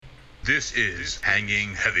This is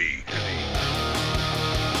Hanging Heavy.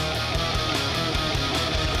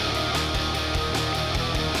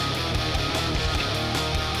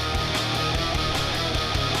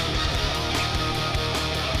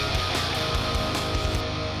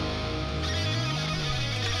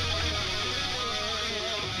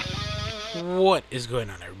 What is going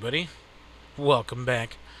on, everybody? Welcome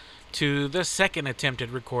back to the second attempted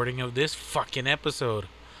recording of this fucking episode.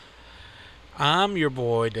 I'm your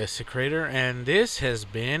boy Desecrator, and this has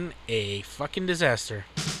been a fucking disaster.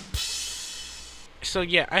 So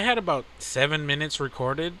yeah, I had about 7 minutes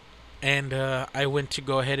recorded, and I went to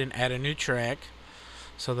go ahead and add a new track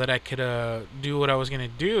so that I could do what I was gonna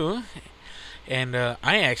do, and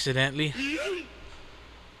I accidentally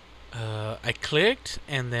I clicked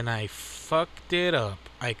and then I fucked it up.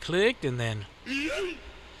 I clicked and then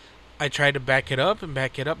I tried to back it up and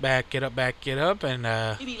back it up,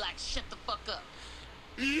 and He be like, shut the fuck up.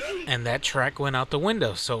 and that track went out the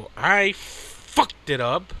window. So I fucked it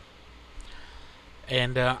up,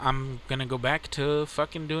 and I'm gonna go back to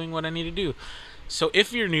fucking doing what I need to do. So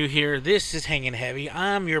if you're new here, this is Hanging Heavy.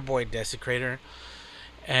 I'm your boy Desecrator,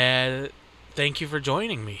 and thank you for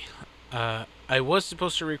joining me. I was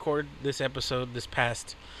supposed to record this episode this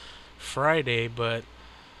past Friday, but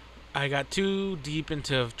I got too deep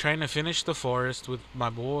into trying to finish The Forest with my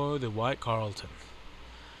boy, the White Carlton.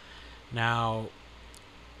 Now,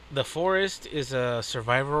 The Forest is a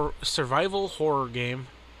survival horror game,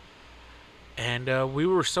 and we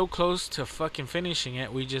were so close to fucking finishing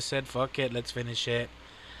it. We just said, "Fuck it, let's finish it."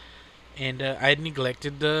 And I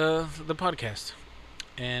neglected the podcast,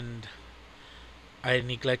 and I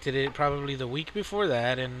neglected it probably the week before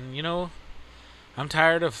that, and you know, I'm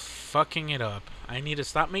tired of fucking it up. I need to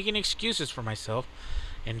stop making excuses for myself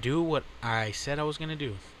and do what I said I was gonna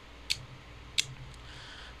do.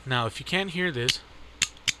 Now, if you can't hear this,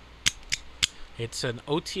 it's an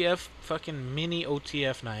OTF, fucking mini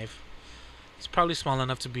OTF knife. It's probably small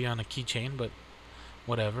enough to be on a keychain, but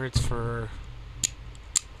whatever. It's for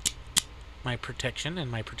my protection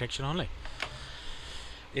and my protection only.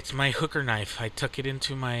 It's my hooker knife. I tuck it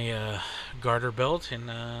into my garter belt, and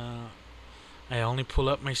I only pull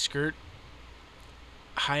up my skirt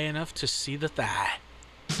high enough to see the thigh.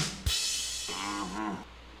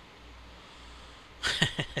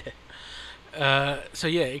 So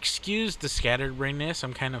yeah, excuse the scattered brainness.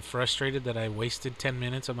 I'm kind of frustrated that I wasted 10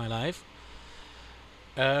 minutes of my life.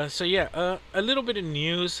 So yeah, a little bit of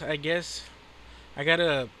news, I guess. I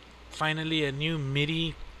got finally a new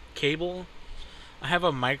MIDI cable. I have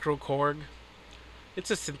a micro Korg.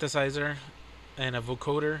 It's a synthesizer and a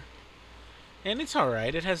vocoder, and it's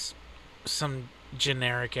alright. It has some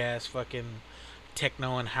generic ass fucking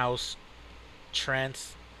techno and house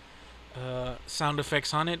trance sound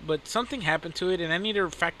effects on it, but something happened to it and I need to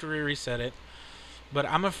factory reset it. But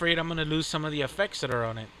I'm afraid I'm gonna lose some of the effects that are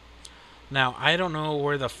on it. Now, I don't know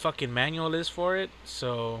where the fucking manual is for it,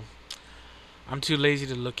 so I'm too lazy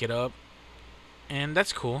to look it up, and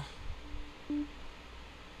that's cool.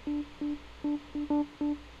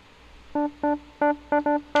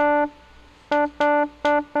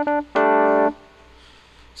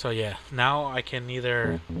 So yeah, now I can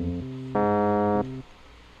either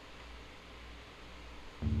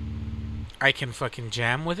I can fucking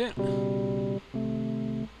jam with it,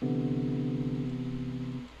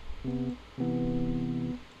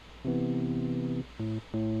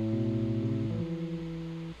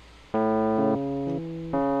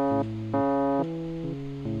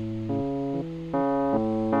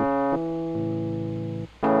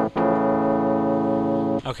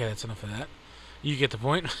 okay, that's enough of that. You get the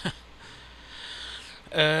point.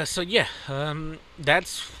 So yeah,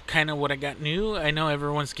 that's kind of what I got new. I know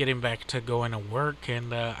everyone's getting back to going to work,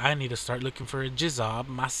 and I need to start looking for a job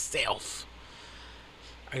myself.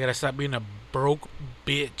 I gotta stop being a broke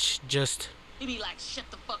bitch He be like, shut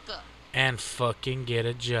the fuck up. and fucking get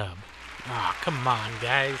a job. Aw, come on,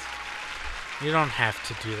 guys. You don't have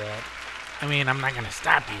to do that. I mean, I'm not gonna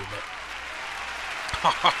stop you, but...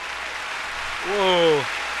 Whoa.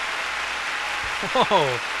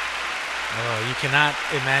 Whoa. Oh, you cannot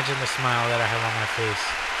imagine the smile that I have on my face.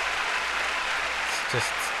 It's just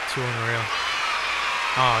too unreal.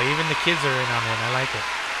 Oh, even the kids are in on it. I like it.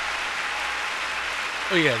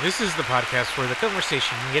 Oh yeah, this is the podcast where the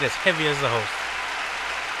conversation can get as heavy as the host.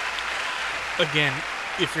 Again,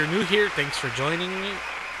 if you're new here, thanks for joining me.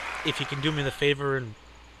 If you can do me the favor and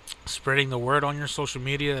spreading the word on your social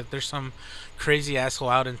media that there's some crazy asshole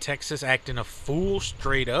out in Texas acting a fool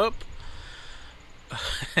straight up.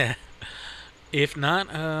 If not,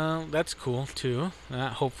 that's cool too.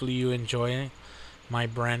 Hopefully you enjoy my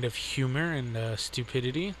brand of humor and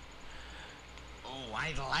stupidity.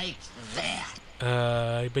 I like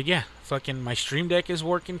that. But yeah, fucking my Stream Deck is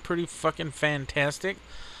working pretty fucking fantastic.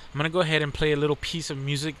 I'm gonna go ahead and play a little piece of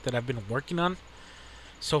music that I've been working on.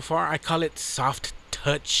 So far, I call it soft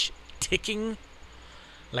touch ticking.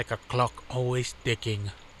 Like a clock always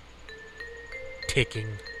ticking.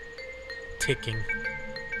 Ticking. Ticking.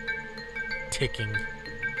 Ticking.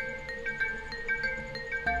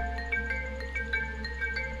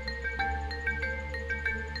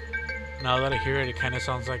 Now that I hear it, it kind of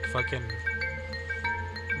sounds like fucking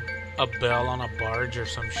a bell on a barge or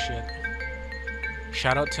some shit.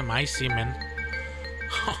 Shout out to my seaman.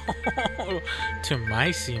 To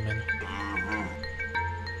my seaman.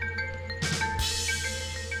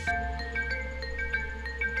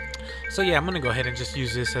 So yeah, I'm gonna go ahead and just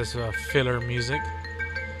use this as filler music.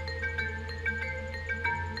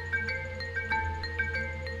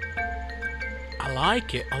 I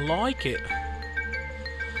like it. I like it.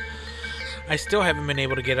 I still haven't been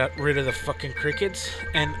able to get rid of the fucking crickets.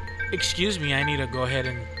 And excuse me, I need to go ahead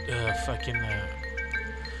and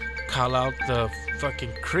call out the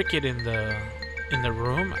fucking cricket in the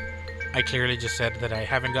room. I clearly just said that I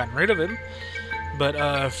haven't gotten rid of him.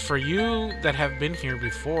 But for you that have been here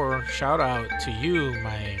before, shout out to you,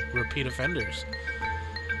 my repeat offenders.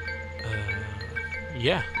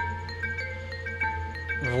 Yeah.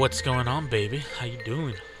 What's going on, baby? How you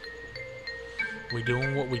doing? We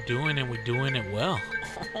doing what we doing, and we doing it well.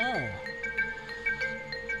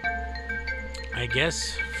 I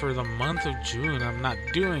guess for the month of June, I'm not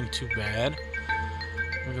doing too bad.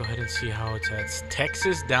 Let me go ahead and see how it's at. It's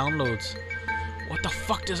Texas downloads. What the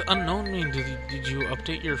fuck does unknown mean? Did you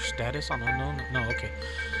update your status on unknown? No, okay.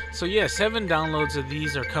 So yeah, 7 downloads of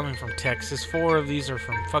these are coming from Texas. 4 of these are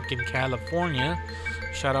from fucking California.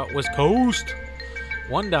 Shout out West Coast.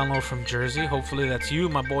 1 download from Jersey. Hopefully that's you,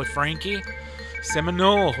 my boy Frankie.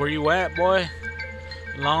 Seminole, where you at, boy?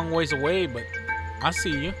 Long ways away, but I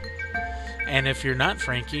see you. And if you're not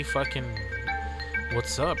Frankie, fucking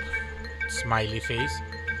what's up? Smiley face.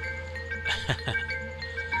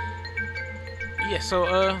 Yeah,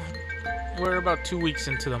 so we're about 2 weeks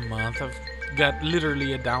into the month. I've got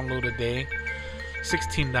literally a download a day.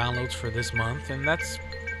 16 downloads for this month, and that's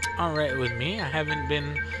alright with me. I haven't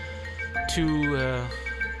been too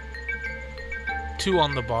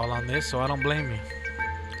on the ball on this, so I don't blame you.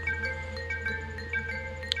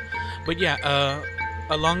 But yeah,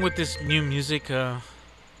 along with this new music,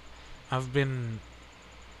 I've been...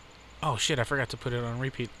 Oh shit, I forgot to put it on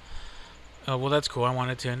repeat. Well, that's cool. I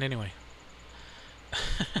wanted to end anyway.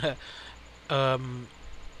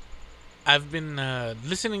 I've been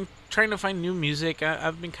listening, trying to find new music.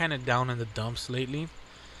 I've been kind of down in the dumps lately.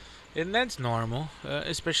 And that's normal,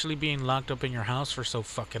 especially being locked up in your house for so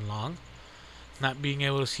fucking long. Not being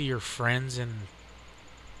able to see your friends and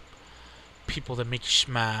people that make you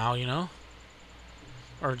smile, you know?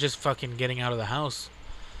 Or just fucking getting out of the house.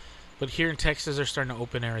 But here in Texas, they're starting to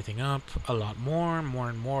open everything up a lot more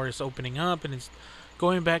and more. It's opening up, and it's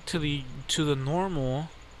going back to the normal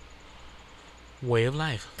way of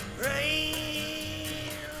life.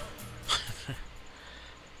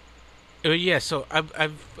 Yeah, so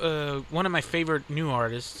I've one of my favorite new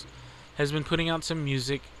artists has been putting out some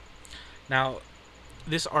music. Now,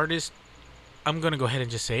 this artist, I'm gonna go ahead and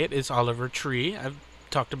just say it. It's Oliver Tree. I've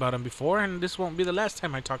talked about him before, and this won't be the last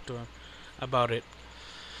time I talk to him about it,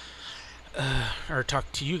 or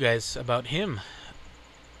talk to you guys about him.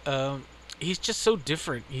 He's just so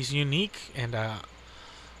different. He's unique, and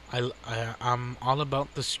I'm all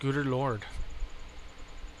about the Scooter Lord.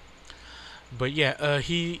 But yeah,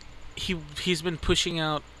 he's been pushing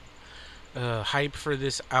out hype for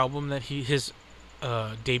this album that his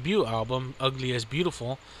debut album, Ugly as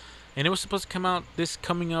Beautiful, and it was supposed to come out this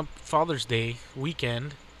coming up Father's Day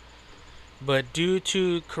weekend. But due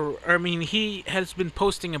to, he has been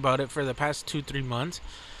posting about it for the past 2-3 months,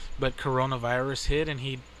 but coronavirus hit, and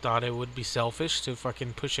he thought it would be selfish to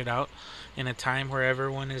fucking push it out in a time where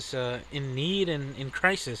everyone is in need and in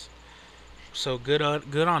crisis. So good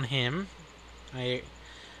on him. I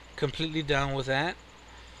completely down with that.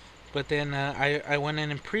 But then I went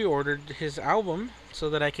in and pre-ordered his album so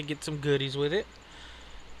that I could get some goodies with it.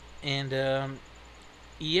 And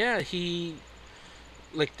yeah, he,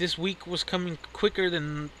 like, this week was coming quicker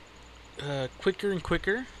and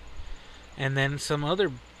quicker. And then some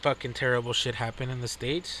other fucking terrible shit happened in the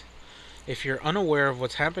States. If you're unaware of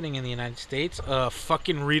what's happening in the United States,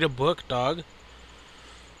 fucking read a book, dog.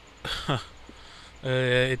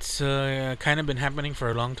 It's kind of been happening for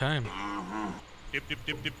a long time. Dip, dip,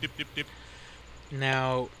 dip, dip, dip, dip, dip.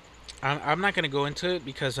 Now, I'm not gonna go into it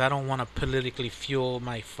because I don't want to politically fuel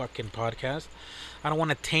my fucking podcast. I don't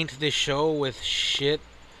want to taint this show with shit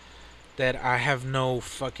that I have no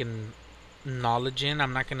fucking knowledge in.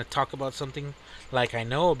 I'm not gonna talk about something like I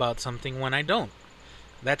know about something when I don't.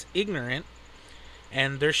 That's ignorant.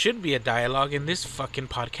 And there should be a dialogue, and this fucking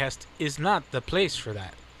podcast is not the place for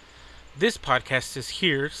that. This podcast is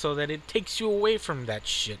here so that it takes you away from that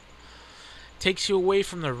shit. Takes you away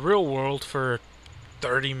from the real world for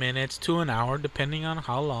 30 minutes to an hour, depending on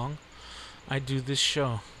how long I do this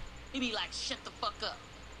show. He be like, shut the fuck up.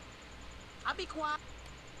 I be quiet.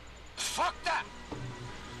 Fuck that!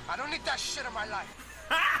 I don't need that shit in my life.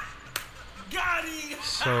 Got it!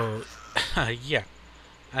 So, yeah.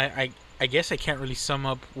 I guess I can't really sum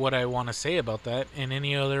up what I want to say about that in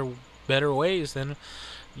any other better ways than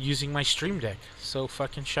using my Stream Deck. So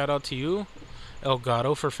fucking shout out to you,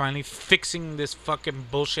 Elgato, for finally fixing this fucking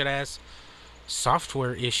bullshit ass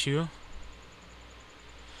software issue.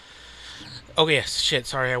 Oh yes, shit,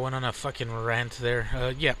 sorry, I went on a fucking rant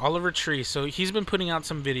there. Yeah, Oliver Tree. So he's been putting out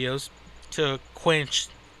some videos to quench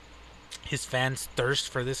his fans' thirst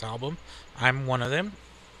for this album. I'm one of them.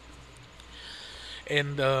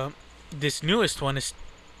 And this newest one is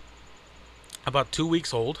about 2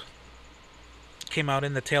 weeks old. Came out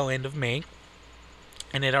in the tail end of May.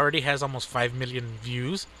 And it already has almost 5 million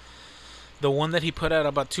views. The one that he put out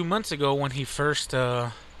about 2 months ago when he first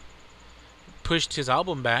pushed his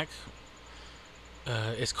album back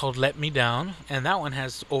is called Let Me Down. And that one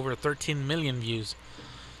has over 13 million views.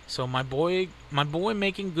 So my boy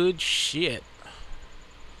making good shit.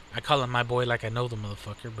 I call him my boy like I know the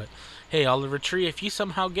motherfucker, but hey, Oliver Tree, if you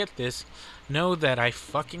somehow get this, know that I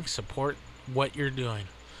fucking support what you're doing.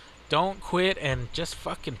 Don't quit and just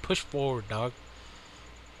fucking push forward, dog.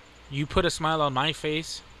 You put a smile on my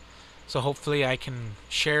face, so hopefully I can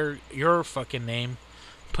share your fucking name,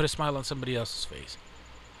 put a smile on somebody else's face.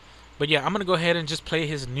 But yeah, I'm gonna go ahead and just play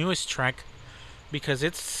his newest track because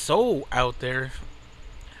it's so out there.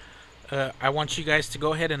 I want you guys to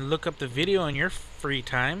go ahead and look up the video in your free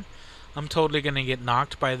time. I'm totally gonna get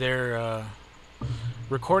knocked by their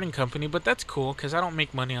recording company, but that's cool because I don't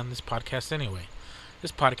make money on this podcast anyway.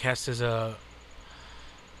 This podcast is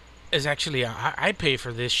actually I pay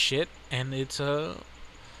for this shit, and it's a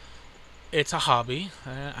hobby.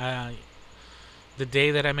 The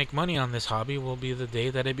day that I make money on this hobby will be the day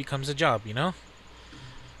that it becomes a job, you know?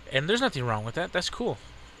 And there's nothing wrong with that. That's cool.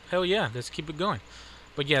 Hell yeah, let's keep it going.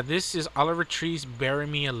 But yeah, this is Oliver Tree's Bury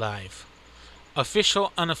Me Alive.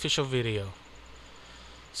 Official, unofficial video.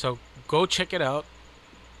 So go check it out.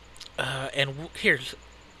 Here,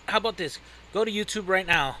 how about this? Go to YouTube right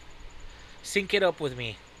now. Sync it up with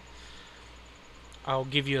me. I'll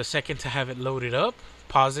give you a second to have it loaded up.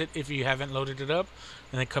 Pause it if you haven't loaded it up.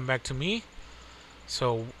 And then come back to me.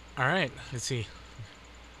 So, alright, let's see.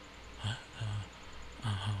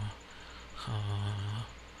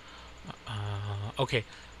 Okay,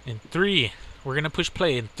 in 3, we're gonna push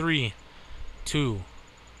play in 3, 2,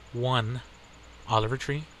 1. Oliver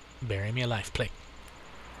Tree, Bury Me Alive, play.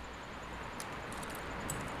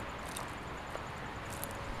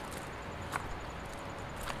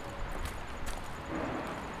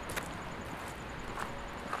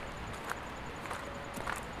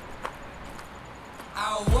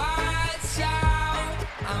 I'll watch out,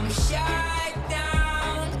 I'm shut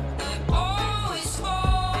down, it always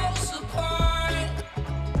falls apart.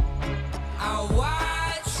 I'll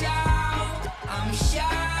watch out, I'm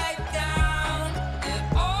shut down, it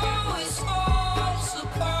always falls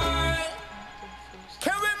apart.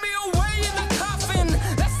 Carry me away in the coffin,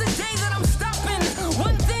 that's the day that I'm stopping.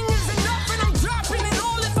 One thing is enough and I'm dropping it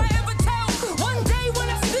all if I ever tell. One day when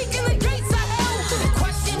I speak in the gates of hell,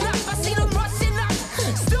 question up, I see them rushing up.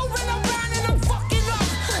 Still run around and I'm fucking up.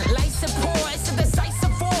 Lights and pour, it's a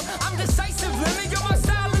decisive war. I'm decisive, let me get my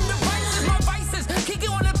style and devices, my vices. Kick it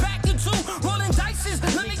on the back of 2, rolling dices.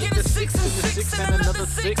 Let me get a 6 and 6 and another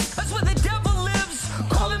 6. That's where the devil lives.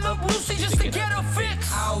 Calling up Lucy just to get her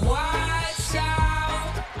fix. I'll watch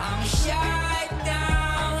out, I'm shut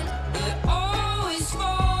down. It always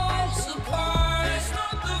falls apart. It's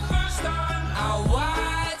not the first time. I'll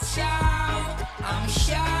watch out, I'm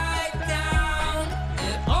shut down.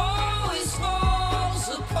 It always falls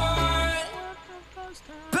apart.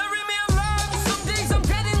 Bury me alive, some days I'm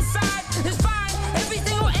dead inside. It's fine,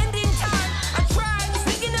 everything will end in time. I tried,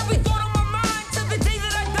 speaking every thought on my mind till the day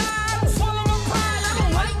that I die.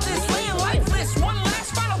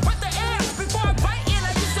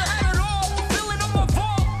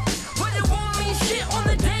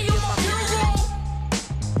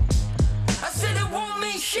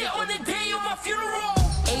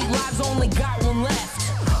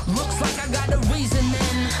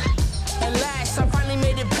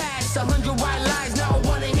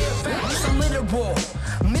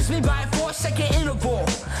 Miss me by a 4-second interval.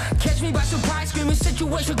 Catch me by surprise, screaming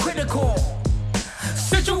situation critical.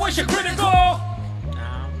 Situation critical.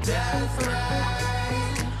 Death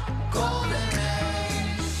ray, golden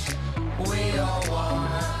age. We all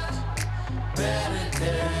want better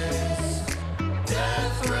days.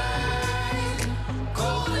 Death ray,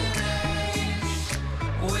 golden age.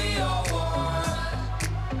 We all want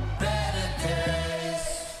better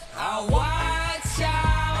days. I watch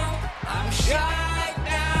out, I'm shut down.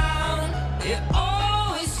 It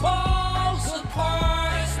always falls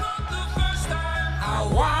apart. It's not the first time. I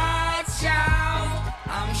watch out,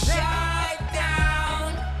 I'm shut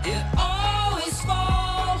down. It always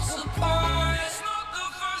falls apart. It's not the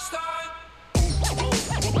first time. This is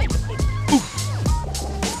hanging heavy.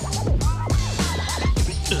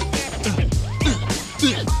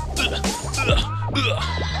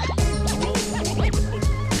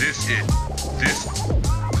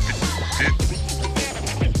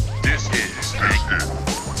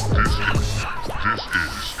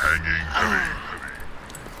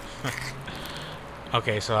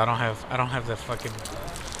 Okay, so I don't have the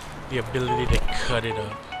ability to cut it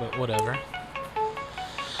up, but whatever.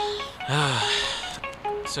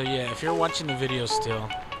 So yeah, if you're watching the video still,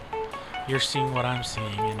 you're seeing what I'm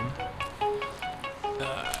seeing, and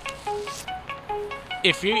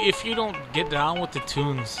if you don't get down with the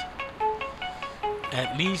tunes,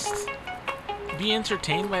 at least be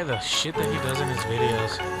entertained by the shit that he does in his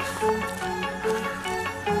videos.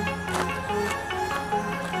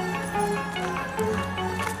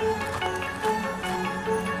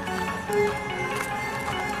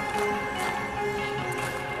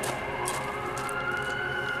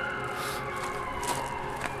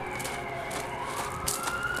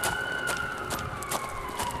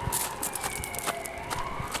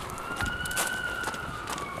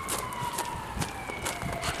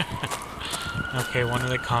 Okay, one of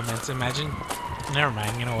the comments. Imagine. Never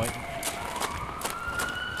mind. You know what?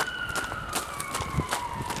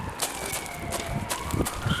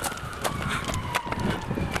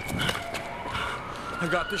 I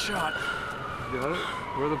got the shot. You got it?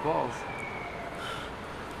 Where are the balls?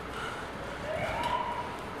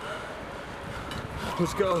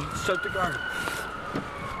 Let's go. Start the guard.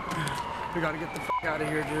 We gotta get the fuck out of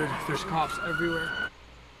here, dude. There's cops everywhere.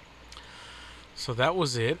 So that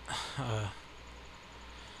was it.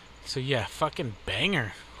 So yeah, fucking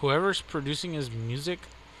banger. Whoever's producing his music,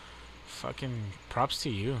 fucking props to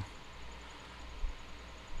you.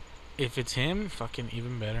 If it's him, fucking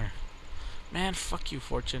even better. Man, fuck you,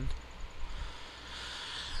 Fortune.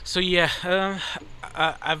 So yeah,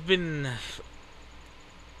 I've been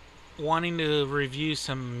wanting to review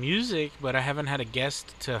some music, but I haven't had a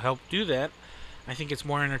guest to help do that. I think it's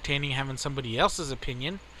more entertaining having somebody else's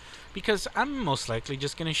opinion, because I'm most likely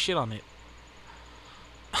just gonna shit on it.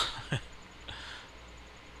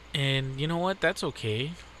 And you know what? That's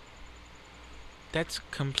okay. That's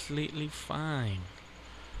completely fine.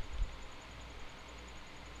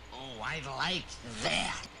 Oh, I like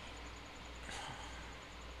that.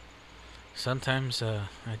 Sometimes I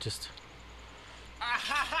just I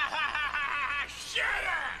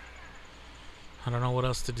don't know what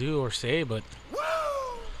else to do or say, but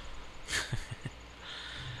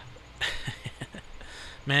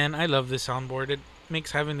man, I love this soundboard. It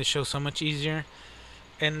makes having the show so much easier.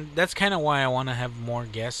 And that's kind of why I want to have more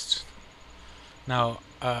guests. Now,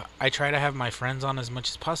 I try to have my friends on as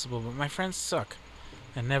much as possible, but my friends suck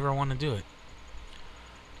and never want to do it.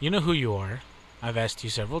 You know who you are. I've asked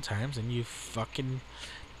you several times, and you fucking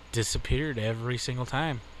disappeared every single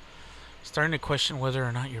time. Starting to question whether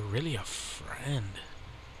or not you're really a friend.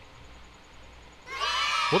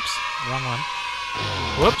 Whoops, wrong one.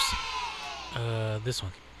 Whoops. This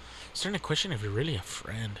one. Starting to question if you're really a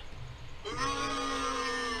friend.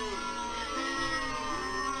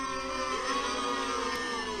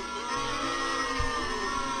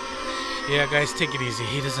 Yeah, guys, take it easy.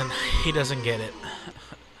 He doesn't get it.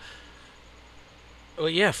 Well,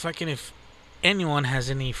 yeah, fucking if anyone has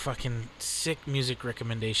any fucking sick music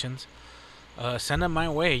recommendations, send them my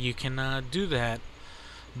way. You can do that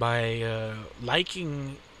by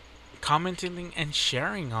liking, commenting, and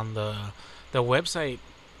sharing on the website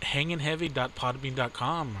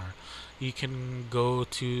hangingheavy.podbean.com, or you can go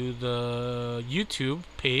to the YouTube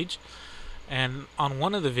page, and on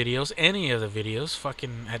one of the videos, any of the videos,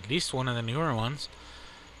 fucking at least one of the newer ones,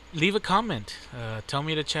 leave a comment. Tell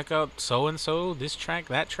me to check out so-and-so, this track,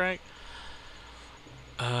 that track.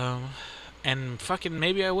 And fucking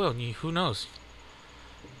maybe I will. Who knows?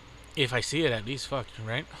 If I see it at least, fuck,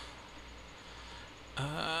 right?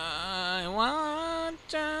 I want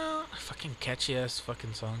to... Fucking catchy ass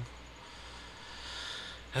fucking song.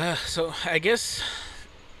 So I guess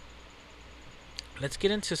let's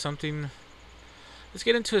get into something. Let's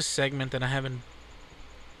get into a segment that I haven't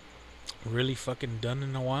really fucking done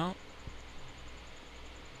in a while.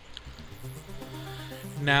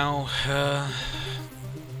 Now,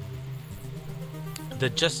 the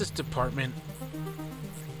Justice Department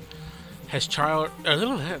has charged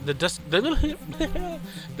the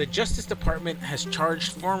Justice Department has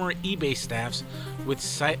charged former eBay staffs with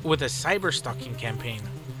a cyber stalking campaign.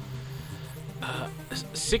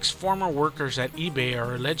 6 former workers at eBay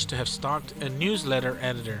are alleged to have stalked a newsletter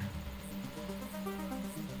editor.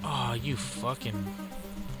 Oh, you fucking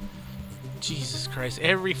Jesus Christ!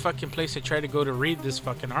 Every fucking place I try to go to read this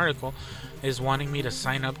fucking article is wanting me to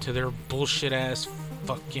sign up to their bullshit ass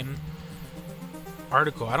fucking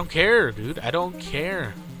article. I don't care, dude. I don't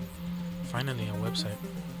care. Finally, a website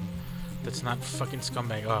that's not fucking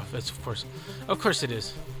scumbag. Oh, that's of course it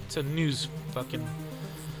is. It's a news fucking.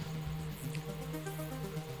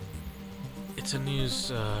 It's a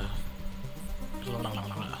news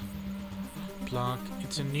blog.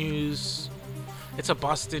 It's a news. It's a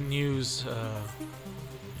Boston news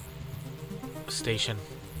station.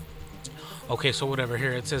 Okay, so whatever.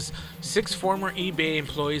 Here it says 6 former eBay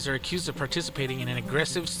employees are accused of participating in an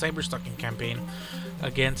aggressive cyberstalking campaign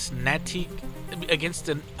against a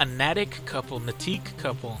Natick couple.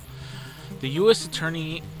 The U.S.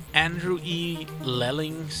 Attorney Andrew E.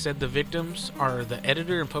 Lelling said the victims are the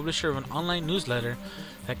editor and publisher of an online newsletter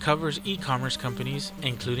that covers e-commerce companies,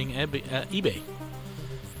 including eBay.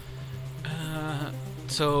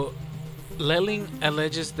 So, Lelling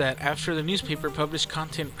alleges that after the newspaper published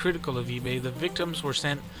content critical of eBay, the victims were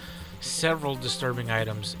sent several disturbing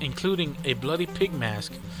items, including a bloody pig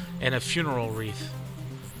mask and a funeral wreath.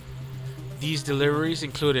 These deliveries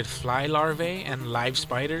included fly larvae and live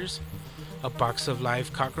spiders, a box of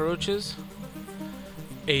live cockroaches,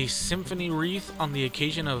 a symphony wreath on the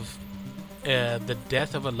occasion of the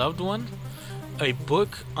death of a loved one, a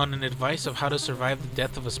book on an advice of how to survive the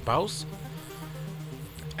death of a spouse.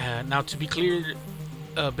 Now, to be clear,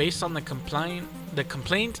 based on the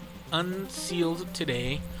complaint unsealed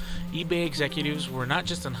today, eBay executives were not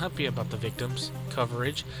just unhappy about the victims'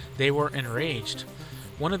 coverage, they were enraged.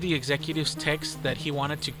 One of the executives texted that he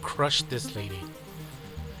wanted to crush this lady.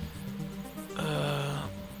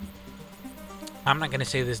 I'm not going to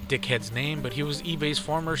say this dickhead's name, but he was eBay's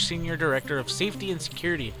former senior director of safety and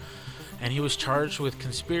security, and he was charged with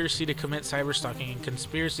conspiracy to commit cyberstalking and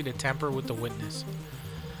conspiracy to tamper with the witness.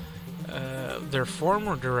 Their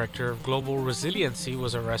former director of global resiliency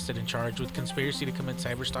was arrested and charged with conspiracy to commit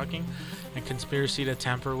cyberstalking and conspiracy to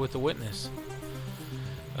tamper with the witness.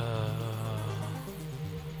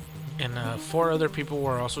 And 4 other people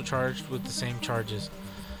were also charged with the same charges.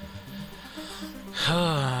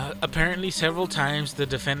 Apparently, several times the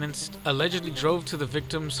defendants allegedly drove to the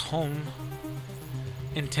victim's home,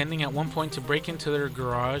 intending at one point to break into their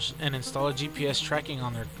garage and install a GPS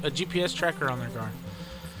tracker on their car.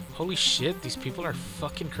 Holy shit, these people are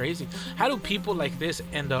fucking crazy. How do people like this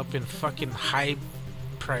end up in fucking high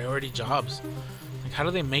priority jobs? Like, how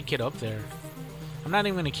do they make it up there? I'm not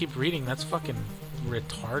even gonna keep reading. That's fucking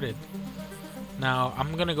retarded. Now,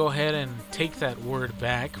 I'm gonna go ahead and take that word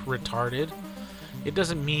back, retarded. It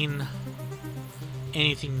doesn't mean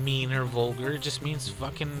anything mean or vulgar. It just means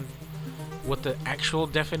fucking what the actual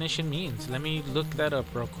definition means. Let me look that up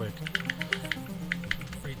real quick.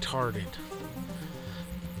 Retarded.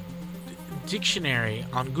 Dictionary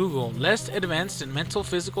on Google: less advanced in mental,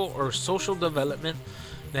 physical, or social development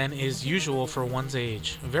than is usual for one's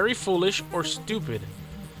age. Very foolish or stupid.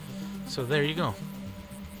 So there you go.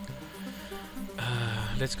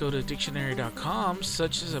 Let's go to dictionary.com.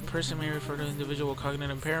 Such as a person may refer to individual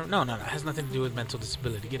cognitive impairment. No, it has nothing to do with mental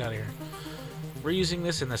disability. Get out of here. We're using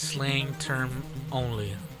this in the slang term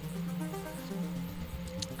only.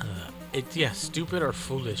 Stupid or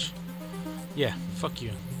foolish. Yeah, fuck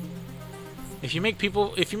you. If you make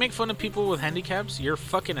fun of people with handicaps, you're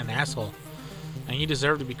fucking an asshole, and you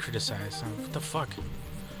deserve to be criticized. What the fuck?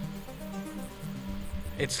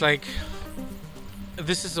 It's like,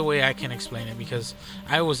 this is the way I can explain it, because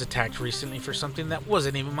I was attacked recently for something that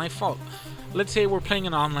wasn't even my fault. Let's say we're playing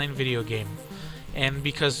an online video game, and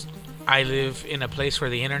because I live in a place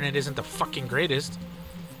where the internet isn't the fucking greatest,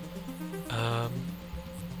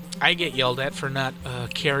 I get yelled at for not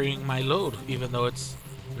carrying my load, even though it's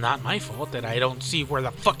not my fault that I don't see where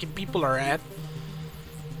the fucking people are at.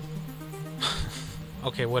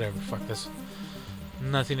 Okay, whatever. Fuck this.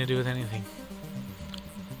 Nothing to do with anything.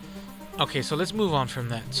 Okay, so let's move on from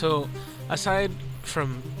that. So, aside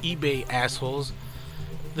from eBay assholes,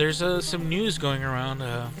 there's some news going around.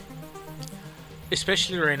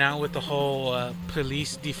 especially right now with the whole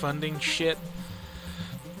police defunding shit.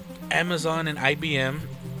 Amazon and IBM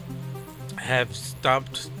have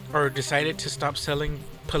stopped or decided to stop selling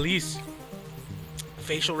police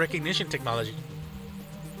facial recognition technology.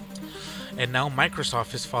 And now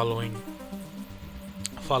Microsoft is following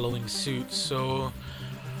suit. So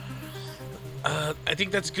I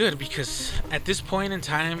think that's good, because at this point in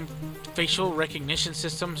time, facial recognition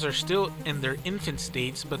systems are still in their infant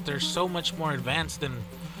states, but they're so much more advanced than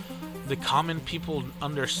the common people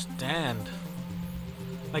understand.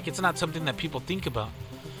 Like, it's not something that people think about.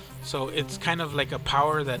 So it's kind of like a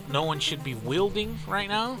power that no one should be wielding right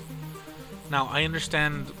now. Now, I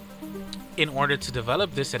understand in order to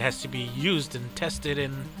develop this, it has to be used and tested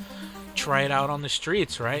and try it out on the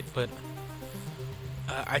streets, right? But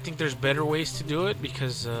I think there's better ways to do it,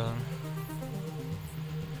 because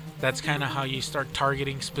that's kind of how you start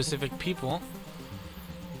targeting specific people.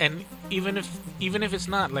 And even if it's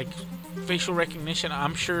not, like, facial recognition,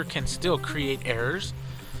 I'm sure can still create errors.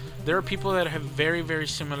 There are people that have very, very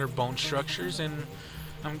similar bone structures, and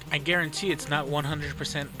I guarantee it's not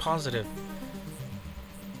 100% positive.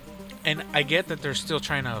 And I get that they're still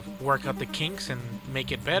trying to work out the kinks and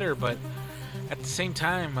make it better, but at the same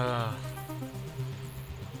time,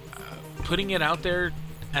 putting it out there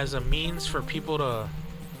as a means for people to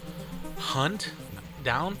hunt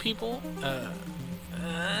down people,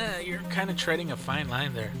 you're kind of treading a fine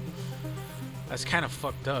line there. That's kind of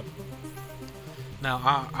fucked up.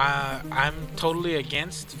 Now, I'm totally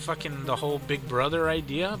against fucking the whole Big Brother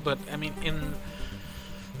idea, but I mean, in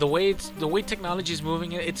the way technology is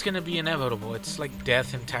moving, it's gonna be inevitable. It's like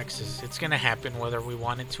death and taxes. It's gonna happen whether we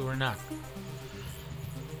want it to or not.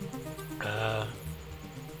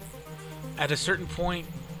 At a certain point,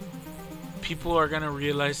 people are gonna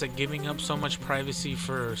realize that giving up so much privacy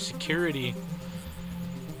for security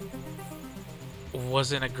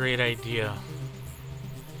wasn't a great idea.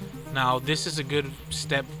 Now, this is a good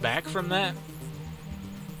step back from that,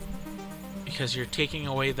 because you're taking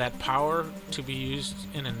away that power to be used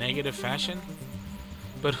in a negative fashion.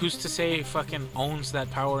 But who's to say fucking owns that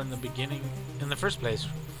power in the first place?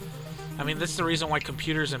 I mean, that's the reason why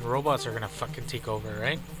computers and robots are gonna fucking take over,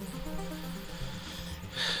 right?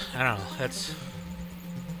 I don't know, that's...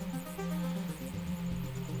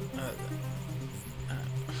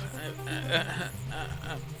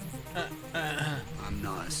 I'm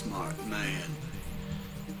not a smart man,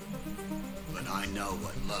 but I know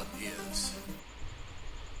what love is.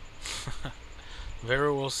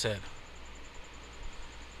 Very well said.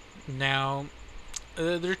 Now,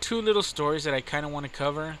 there are two little stories that I kind of want to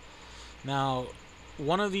cover. Now,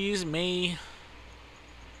 one of these may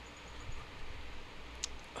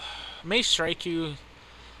strike you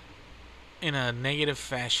in a negative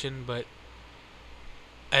fashion, but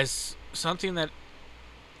as something that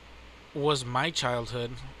was my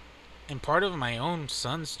childhood and part of my own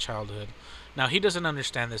son's childhood. Now, he doesn't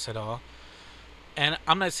understand this at all, and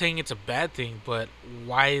I'm not saying it's a bad thing, but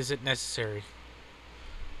why is it necessary?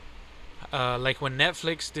 Like when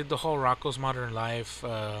Netflix did the whole Rocko's Modern Life,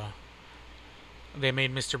 they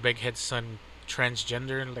made Mr. Beghead's son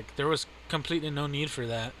transgender, and like there was completely no need for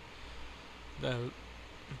that.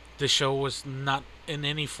 The show was not in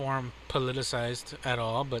any form politicized at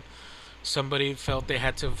all, but somebody felt they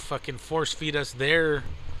had to fucking force feed us their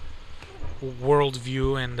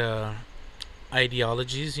worldview and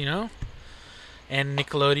ideologies, you know? And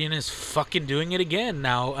Nickelodeon is fucking doing it again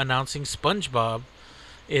now, announcing SpongeBob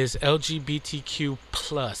is LGBTQ+.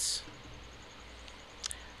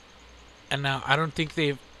 And now, I don't think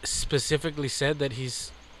they've specifically said that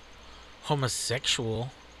he's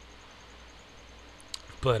homosexual,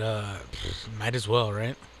 but might as well,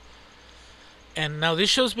 right? And now this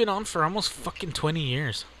show's been on for almost fucking 20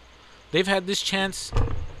 years. They've had this chance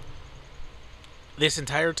this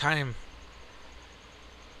entire time.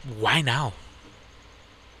 Why now?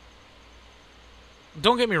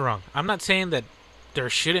 Don't get me wrong. I'm not saying that there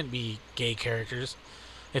shouldn't be gay characters.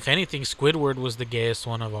 If anything, Squidward was the gayest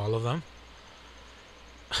one of all of them.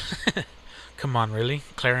 Come on, really?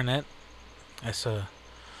 Clarinet? That's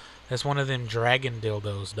one of them dragon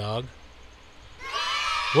dildos, dog.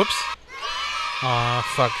 Whoops. Aw,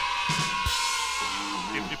 fuck.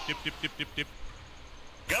 Dip, dip, dip, dip, dip, dip.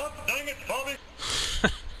 God dang it, Bobby!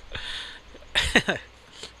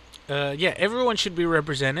 Yeah, everyone should be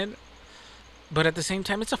represented. But at the same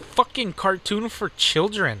time, it's a fucking cartoon for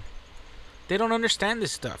children. They don't understand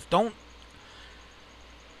this stuff. Don't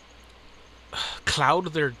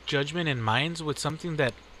cloud their judgment and minds with something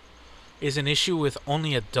that is an issue with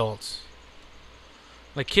only adults.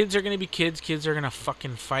 Like, kids are gonna be kids. Kids are gonna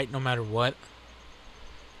fucking fight no matter what.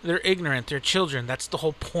 They're ignorant. They're children. That's the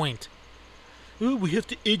whole point. Oh, we have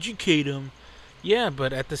to educate them. Yeah,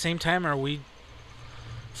 but at the same time, are we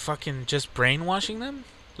fucking just brainwashing them?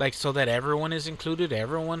 Like, so that everyone is included?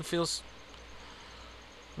 Everyone feels...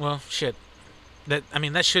 Well, shit.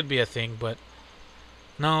 That should be a thing, but...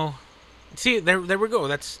 No. See, there we go.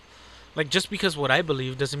 That's... Like, just because what I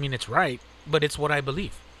believe doesn't mean it's right, but it's what I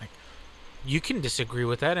believe. Like, you can disagree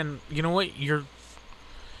with that, and you know what? You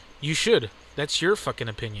should. That's your fucking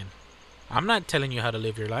opinion. I'm not telling you how to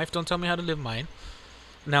live your life. Don't tell me how to live mine.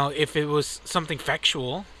 Now, if it was something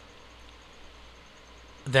factual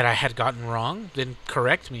that I had gotten wrong, then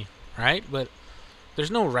correct me, right? But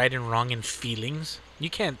there's no right and wrong in feelings. You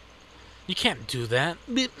can't do that.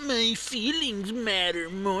 But my feelings matter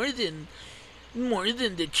more than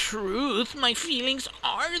the truth. My feelings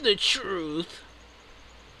are the truth.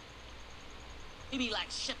 He be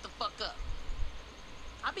like, shut the fuck up.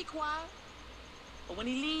 I be quiet, but when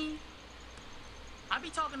he leave, I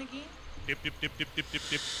be talking again. Dip, dip, dip, dip, dip, dip,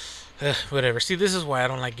 dip. Whatever. See, this is why I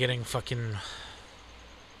don't like getting fucking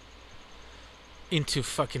into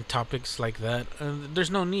fucking topics like that.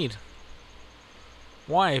 There's no need.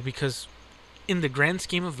 Why? Because in the grand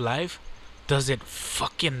scheme of life, does it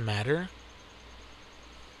fucking matter?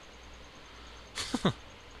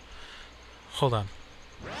 Hold on.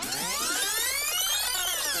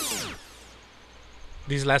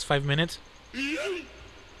 These last 5 minutes?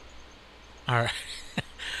 Alright.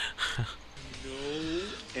 No,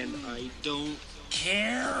 and I don't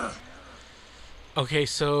care. Okay,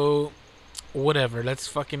 so... Whatever. Let's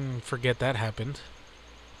fucking forget that happened.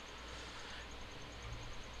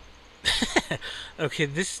 Okay,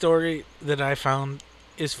 this story that I found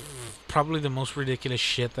is probably the most ridiculous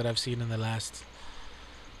shit that I've seen in the last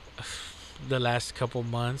couple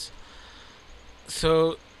months.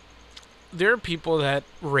 So there are people that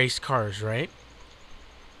race cars, right?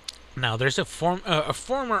 Now there's a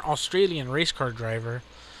former Australian race car driver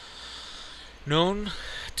known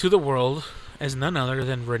to the world as none other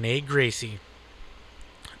than Renee Gracie.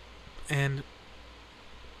 And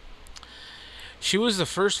she was the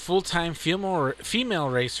first full-time female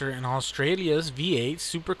racer in Australia's V8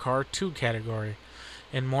 Supercar 2 category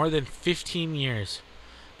in more than 15 years.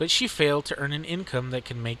 But she failed to earn an income that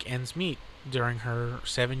can make ends meet during her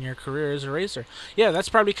 7-year career as a racer. Yeah, that's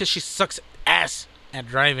probably because she sucks ass at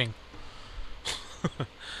driving.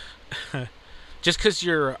 Just because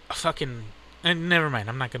you're a fucking... never mind,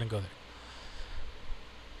 I'm not going to go there.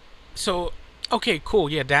 So, okay, cool.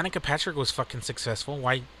 Yeah, Danica Patrick was fucking successful.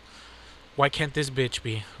 Why can't this bitch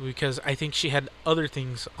be? Because I think she had other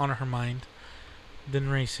things on her mind than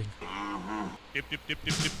racing. Dip, dip, dip,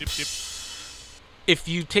 dip, dip, dip, dip. If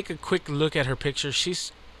you take a quick look at her picture,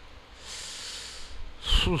 she's...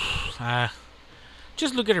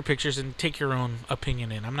 just look at her pictures and take your own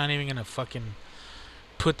opinion in. I'm not even going to fucking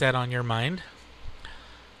put that on your mind.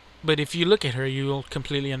 But if you look at her, you'll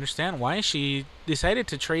completely understand why she decided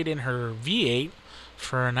to trade in her V8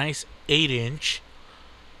 for a nice 8-inch.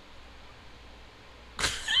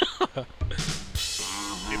 Dip,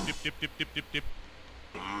 dip, dip, dip, dip, dip, dip.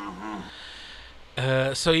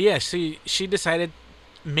 So yeah, she decided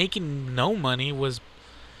making no money was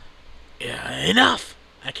enough.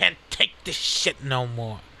 I can't take this shit no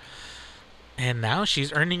more. And now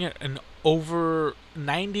she's earning an over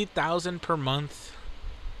 $90,000 per month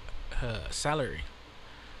salary.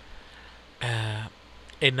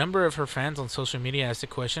 A number of her fans on social media asked the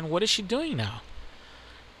question, what is she doing now?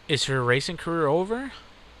 Is her racing career over?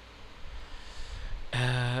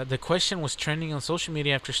 The question was trending on social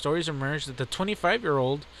media after stories emerged that the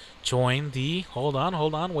 25-year-old joined the... Hold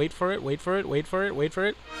on, wait for it.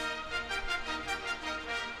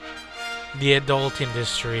 The adult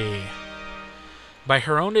industry. By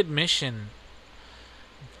her own admission,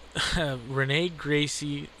 Renee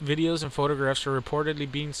Gracie videos and photographs are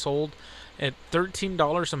reportedly being sold at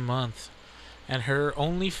 $13 a month, and her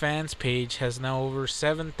OnlyFans page has now over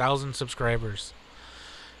 7,000 subscribers.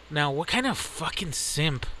 Now, what kind of fucking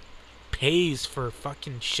simp pays for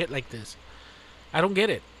fucking shit like this? I don't get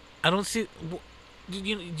it. I don't see... Do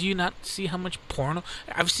you not see how much porno...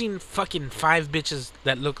 I've seen fucking 5 bitches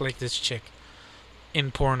that look like this chick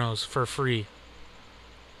in pornos for free.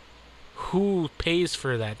 Who pays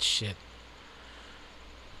for that shit?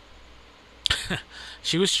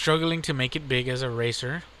 She was struggling to make it big as a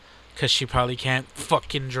racer because she probably can't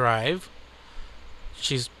fucking drive.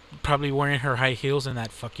 She's probably wearing her high heels in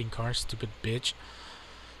that fucking car, stupid bitch.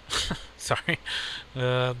 Sorry.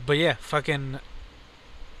 But yeah, fucking...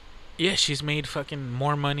 Yeah, she's made fucking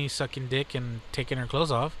more money sucking dick and taking her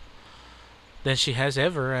clothes off than she has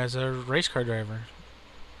ever as a race car driver.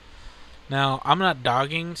 Now, I'm not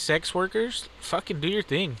dogging sex workers. Fucking do your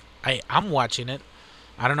thing. I'm watching it.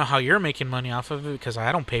 I don't know how you're making money off of it because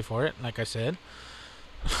I don't pay for it, like I said.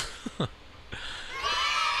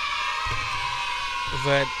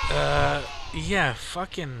 But, yeah,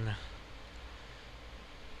 fucking...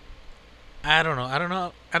 I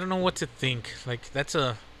don't know what to think. Like, that's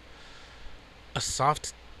a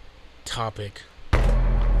soft topic.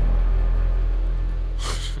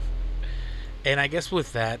 And I guess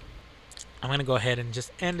with that, I'm going to go ahead and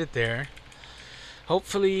just end it there.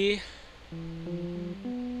 Hopefully...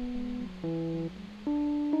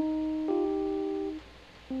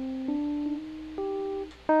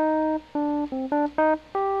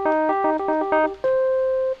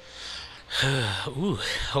 Ooh,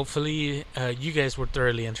 hopefully you guys were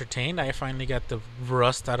thoroughly entertained. I finally got the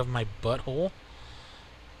rust out of my butthole.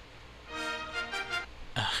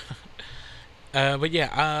 But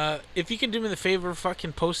yeah, if you can do me the favor,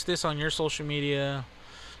 fucking post this on your social media,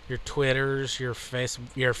 your Twitters, your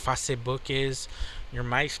Facebook, your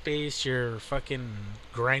MySpace, your fucking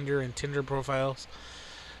Grindr and Tinder profiles.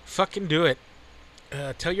 Fucking do it.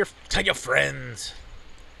 Tell your friends.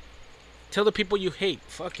 Tell the people you hate.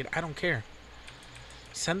 Fuck it, I don't care.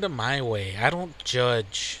 Send them my way. I don't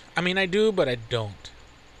judge. I mean, I do, but I don't.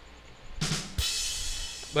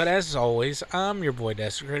 But as always, I'm your boy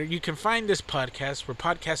Desecrator. You can find this podcast where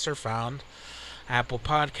podcasts are found. Apple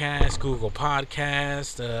Podcasts, Google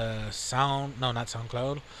Podcasts, not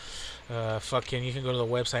SoundCloud. You can go to the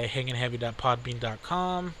website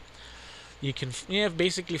hangingheavy.podbean.com. You can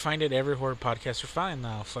basically find it everywhere podcasts are found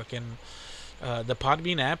now. The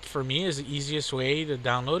Podbean app for me is the easiest way to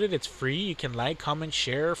download it. It's free. You can like, comment,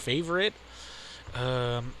 share, favorite.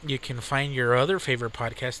 You can find your other favorite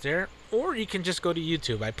podcast there, or you can just go to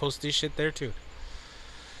YouTube. I post this shit there too.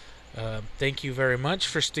 Thank you very much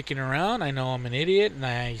for sticking around. I know I'm an idiot and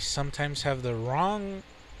I sometimes have the wrong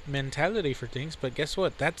mentality for things, but guess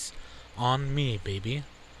what? That's on me, baby.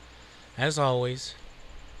 As always,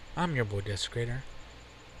 I'm your boy Desecrator.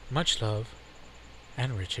 Much love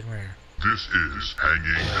and rich and rare. This is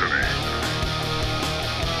Hanging Heavy.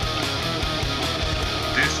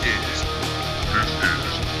 This is